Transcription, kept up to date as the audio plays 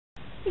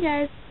Hey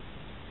guys,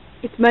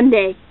 it's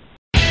Monday.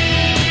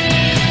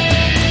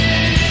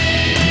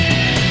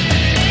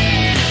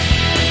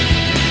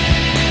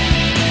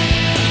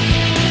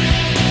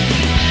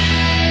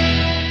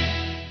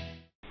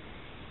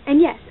 And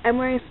yes, I'm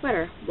wearing a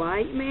sweater. Why,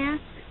 you may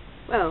ask?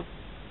 Well,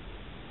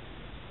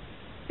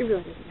 it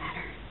really doesn't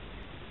matter.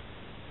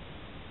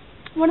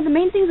 One of the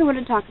main things I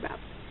wanted to talk about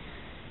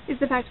is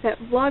the fact that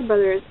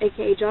Vlogbrothers,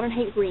 aka John and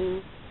Hank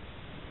Green,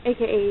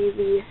 aka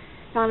the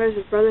founders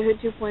of Brotherhood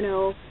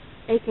 2.0,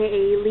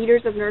 aka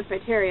leaders of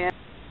Nerdfighter,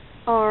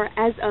 are,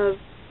 as of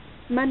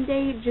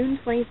Monday, June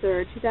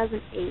 23rd,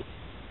 2008,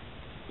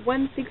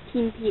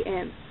 1:16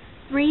 p.m.,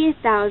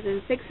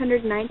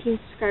 3,619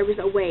 subscribers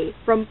away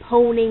from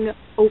poning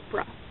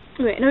Oprah.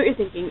 Okay, I know what you're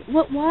thinking.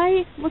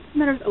 Why? What's the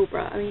matter with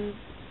Oprah? I mean,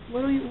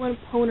 what do we want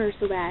to pwn her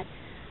so bad?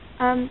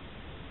 There's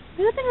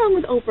nothing wrong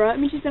with Oprah. I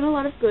mean, she's done a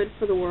lot of good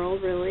for the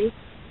world, really.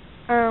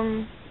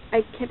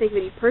 I can't think of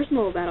any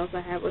personal battles I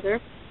have with her,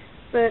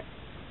 but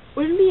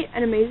wouldn't it be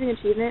an amazing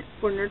achievement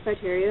for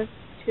Nerdfighter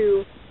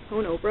to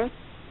pwn Oprah?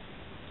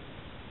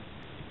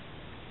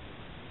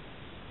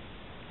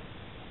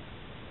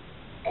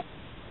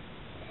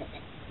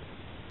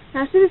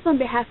 Now, I say this on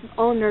behalf of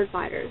all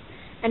Nerdfighters.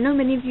 I know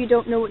many of you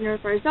don't know what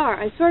Nerdfighters are.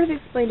 I sort of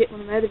explained it in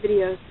one of my other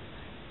videos,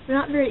 but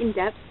not very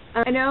in-depth.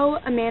 I know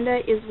Amanda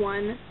is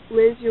one.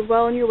 Liz, you're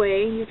well on your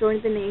way. You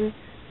joined the Ning,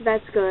 so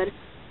that's good.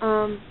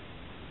 To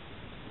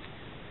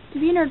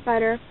be a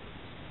Nerdfighter,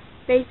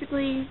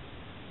 basically,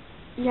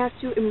 you have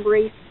to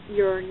embrace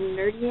your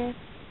nerdiness,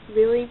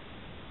 really,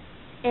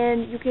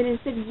 and you can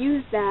instead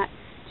use that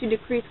to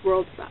decrease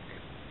world suck.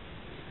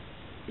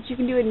 Which you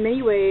can do in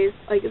many ways.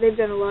 Like, they've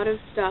done a lot of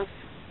stuff,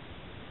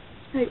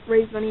 like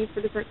raise money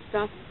for different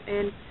stuff,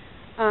 and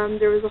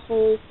there was a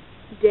whole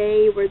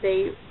day where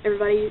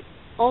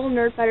all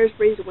Nerdfighters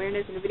raised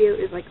awareness in a video.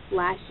 It was like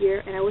last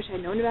year, and I wish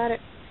I'd known about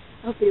it.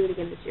 I hope they do it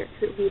again this year,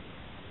 because it would be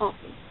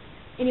awesome.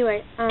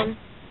 Anyway,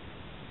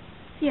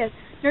 yes,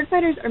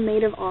 Nerdfighters are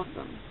made of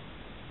awesome.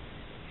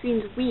 Which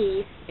means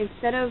we,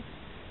 instead of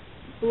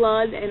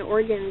blood and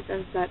organs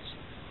and such,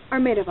 are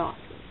made of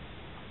awesome.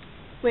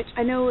 Which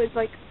I know is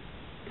like,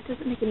 it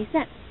doesn't make any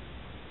sense.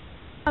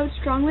 I would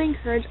strongly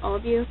encourage all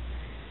of you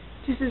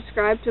to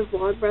subscribe to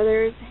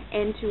Vlogbrothers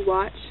and to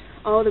watch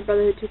all the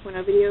Brotherhood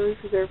 2.0 videos,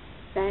 because they're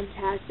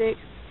fantastic.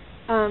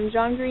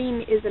 John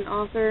Green is an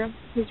author.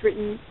 He's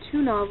written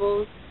 2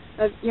 novels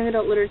of young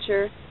adult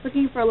literature,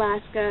 Looking for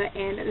Alaska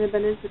and An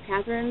Abundance of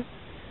Catherines.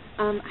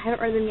 I haven't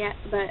read them yet,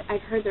 but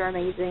I've heard they're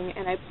amazing,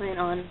 and I plan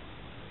on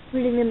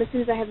reading them as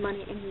soon as I have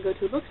money and can go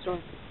to a bookstore.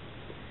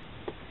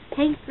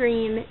 Hank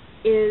Green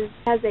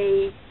has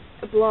a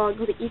blog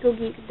called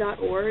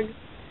ecogeek.org.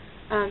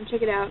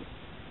 Check it out.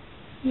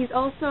 He's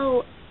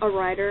also a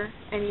writer,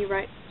 and he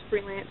writes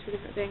freelance for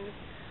different things.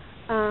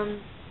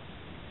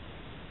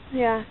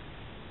 Yeah,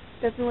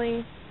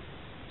 definitely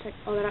check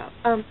all that out.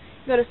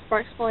 Go to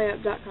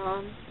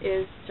sparksflyup.com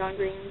is John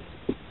Green's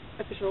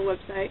official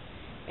website,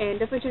 and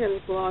definitely check out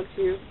his blog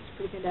too. It's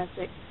pretty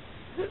fantastic.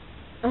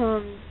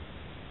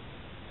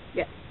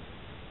 Yeah.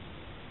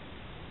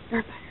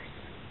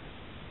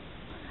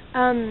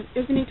 Nerdfighters.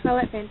 There's a new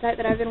Twilight fan site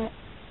that I've been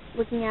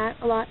looking at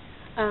a lot,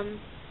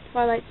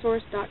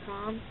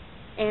 twilightsource.com,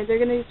 and they're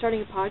going to be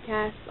starting a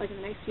podcast like in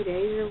the next few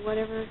days or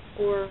whatever,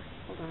 or,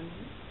 hold on,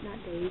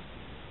 not days.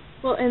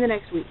 Well, in the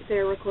next week.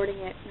 They're recording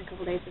it in a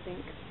couple days, I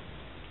think.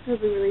 They'll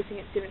be releasing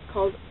it soon. It's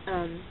called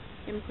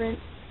Imprint,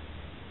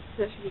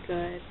 so that should be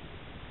good.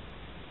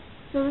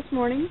 So this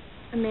morning,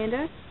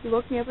 Amanda, you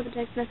woke me up with a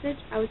text message.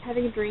 I was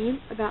having a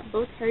dream about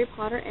both Harry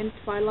Potter and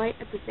Twilight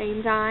at the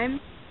same time.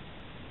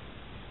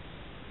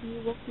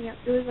 You woke me up.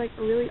 It was like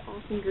a really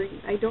awesome dream.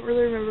 I don't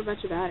really remember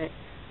much about it.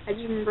 I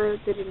just remember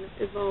that it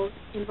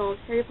involved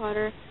Harry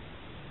Potter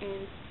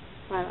and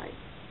Twilight.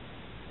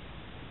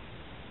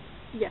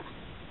 Yeah.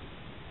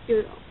 It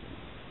was awesome.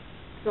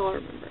 That's all I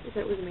remember, is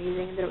that it was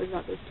amazing and that it was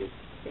about those 2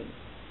 things.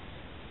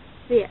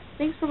 So yeah,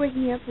 thanks for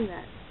waking me up from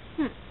that.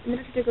 And then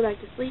I tried to go back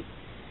to sleep,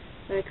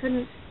 but I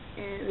couldn't,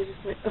 and it was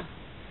just like, ugh,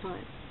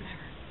 fine,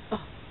 whatever.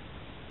 Ugh.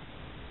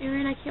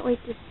 Aaron, I can't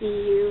wait to see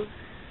you.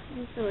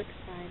 I'm so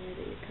excited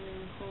that you're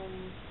coming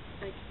home,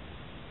 like,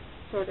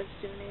 sort of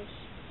soonish.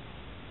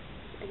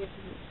 I guess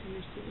it isn't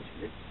soonish,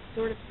 but it's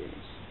sort of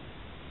soonish.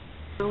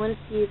 I want to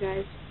see you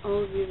guys,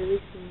 all of you,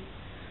 really soon.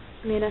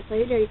 Amanda, I saw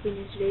your Dairy Queen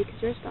news today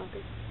because you're a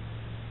stalker.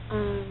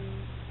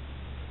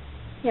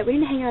 Yeah, we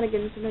need to hang out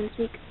again sometime this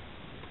week.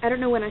 I don't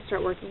know when I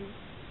start working,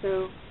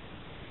 so if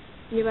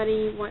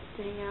anybody wants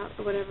to hang out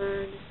or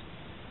whatever, just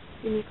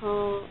give me a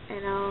call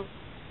and I'll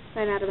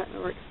find out about my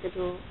work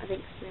schedule, I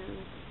think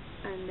soon,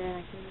 and then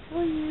I can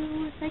tell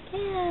you if I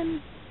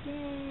can.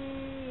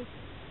 Yay!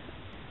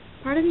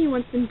 Part of me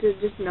wants them to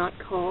just not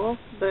call,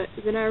 but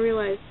then I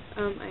realized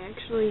I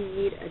actually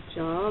need a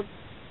job,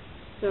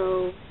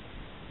 so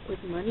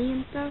with money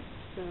and stuff,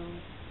 so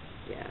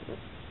yeah,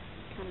 that's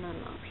kind of not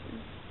an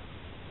option.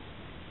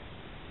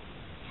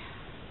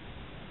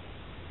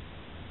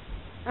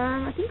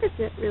 I think that's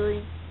it,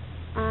 really.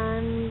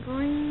 I'm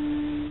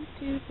going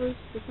to post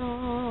the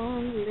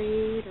song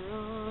later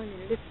on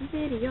in a different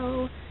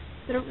video,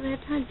 so I don't really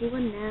have time to do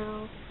one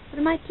now. But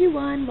I might do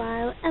one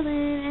while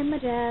Ellen and my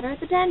dad are at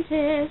the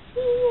dentist.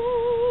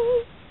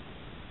 Yay!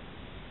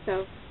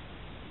 So,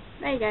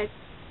 bye guys.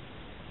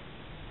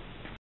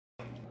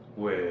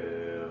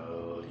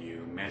 Will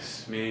you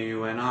miss me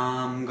when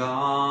I'm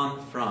gone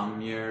from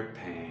your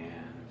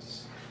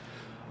pants?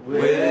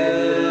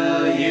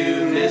 Will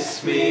you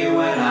miss me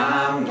when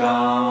I'm gone?